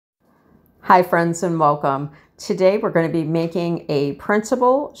Hi friends and welcome. Today we're going to be making a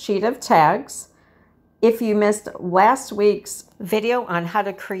printable sheet of tags. If you missed last week's video on how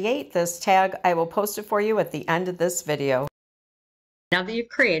to create this tag, I will post it for you at the end of this video. Now that you've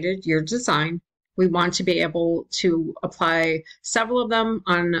created your design, we want to be able to apply several of them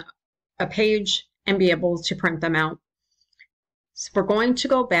on a page and be able to print them out. So we're going to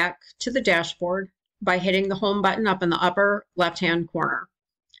go back to the dashboard by hitting the home button up in the upper left-hand corner.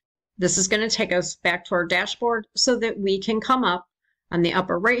 This is going to take us back to our dashboard so that we can come up on the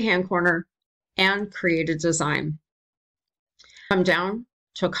upper right-hand corner and create a design. Come down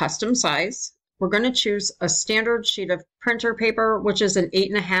to a custom size. We're going to choose a standard sheet of printer paper, which is an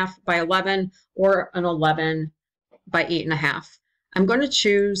 8.5 by 11 or an 11 by 8.5. I'm going to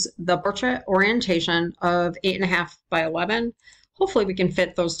choose the portrait orientation of 8.5 by 11. Hopefully we can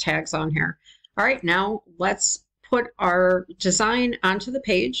fit those tags on here. All right, now let's put our design onto the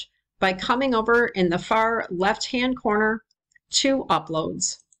page by coming over in the far left-hand corner to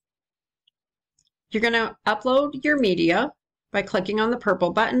Uploads. You're going to upload your media by clicking on the purple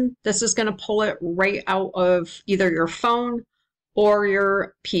button. This is going to pull it right out of either your phone or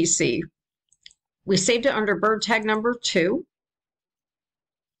your PC. We saved it under bird tag number 2.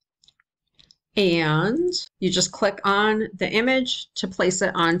 And you just click on the image to place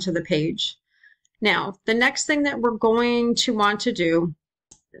it onto the page. Now, the next thing that we're going to want to do,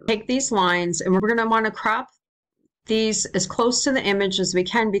 take these lines and we're going to want to crop these as close to the image as we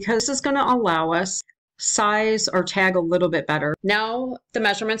can, because this is going to allow us size our tag a little bit better. Now the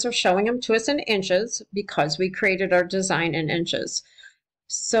measurements are showing them to us in inches because we created our design in inches.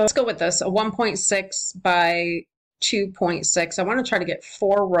 So let's go with this, a 1.6 by 2.6. I want to try to get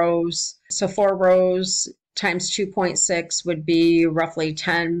 4 rows. So 4 rows times 2.6 would be roughly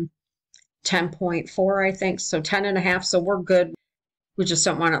 10.4, I think. So 10.5. So we're good. We just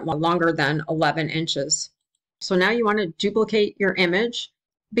don't want it longer than 11 inches. So now you want to duplicate your image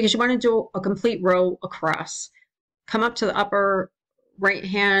because you want to do a complete row across. Come up to the upper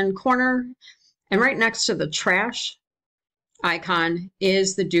right-hand corner, and right next to the trash icon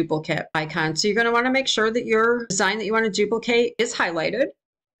is the duplicate icon. So you're going to want to make sure that your design that you want to duplicate is highlighted.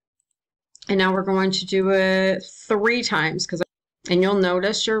 And now we're going to do it 3 times, and you'll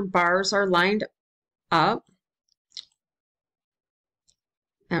notice your bars are lined up.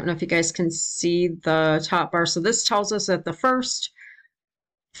 I don't know if you guys can see the top bar. So this tells us that the first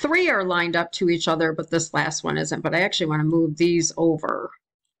 3 are lined up to each other, but this last one isn't. But I actually want to move these over.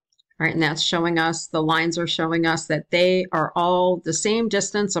 All right, and that's showing us, the lines are showing us that they are all the same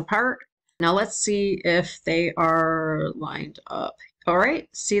distance apart. Now let's see if they are lined up. All right,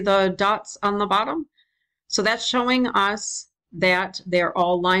 see the dots on the bottom? So that's showing us that they're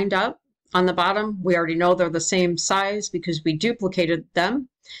all lined up on the bottom. We already know they're the same size because we duplicated them,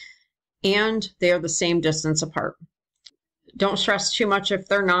 and they are the same distance apart. Don't stress too much if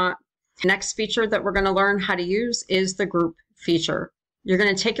they're not. The next feature that we're going to learn how to use is the group feature. You're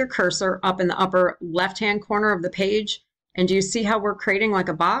going to take your cursor up in the upper left-hand corner of the page, and do you see how we're creating like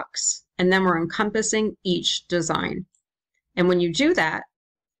a box? And then we're encompassing each design. And when you do that,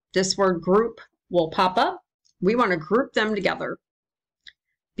 this word group will pop up. We want to group them together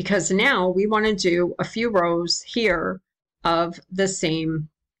because now we want to do a few rows here of the same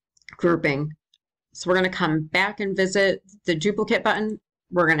grouping. So we're going to come back and visit the duplicate button.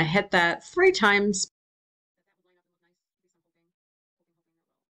 We're going to hit that 3 times.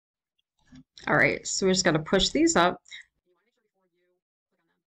 All right, so we just got to push these up.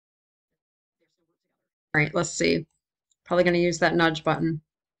 All right, let's see. Probably going to use that nudge button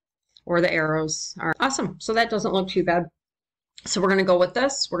or the arrows. All right, awesome. So that doesn't look too bad. So we're going to go with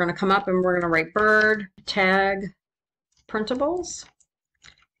this. We're going to come up and we're going to write bird tag printables.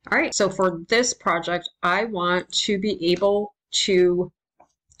 All right, so for this project, I want to be able to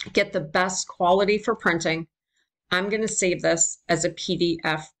get the best quality for printing. I'm going to save this as a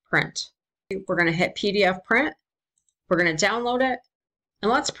PDF print. We're going to hit PDF print. We're going to download it,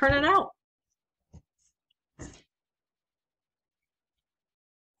 and let's print it out.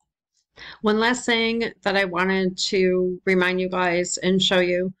 One last thing that I wanted to remind you guys and show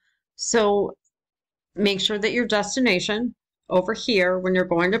you. So make sure that your destination over here when you're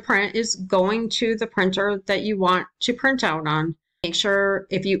going to print is going to the printer that you want to print out on. Make sure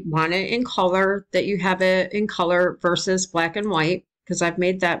if you want it in color that you have it in color versus black and white, because I've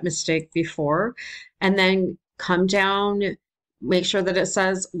made that mistake before. And then come down, make sure that it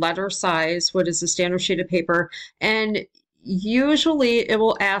says letter size, what is the standard sheet of paper, and usually it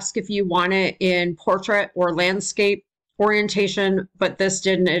will ask if you want it in portrait or landscape orientation, but this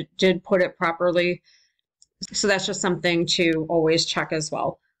didn't. It did put it properly. So that's just something to always check as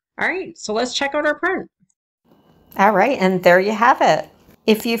well. All right, so let's check out our print. All right, and there you have it.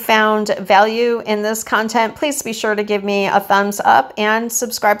 If you found value in this content, please be sure to give me a thumbs up and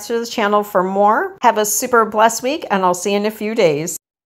subscribe to the channel for more. Have a super blessed week, and I'll see you in a few days.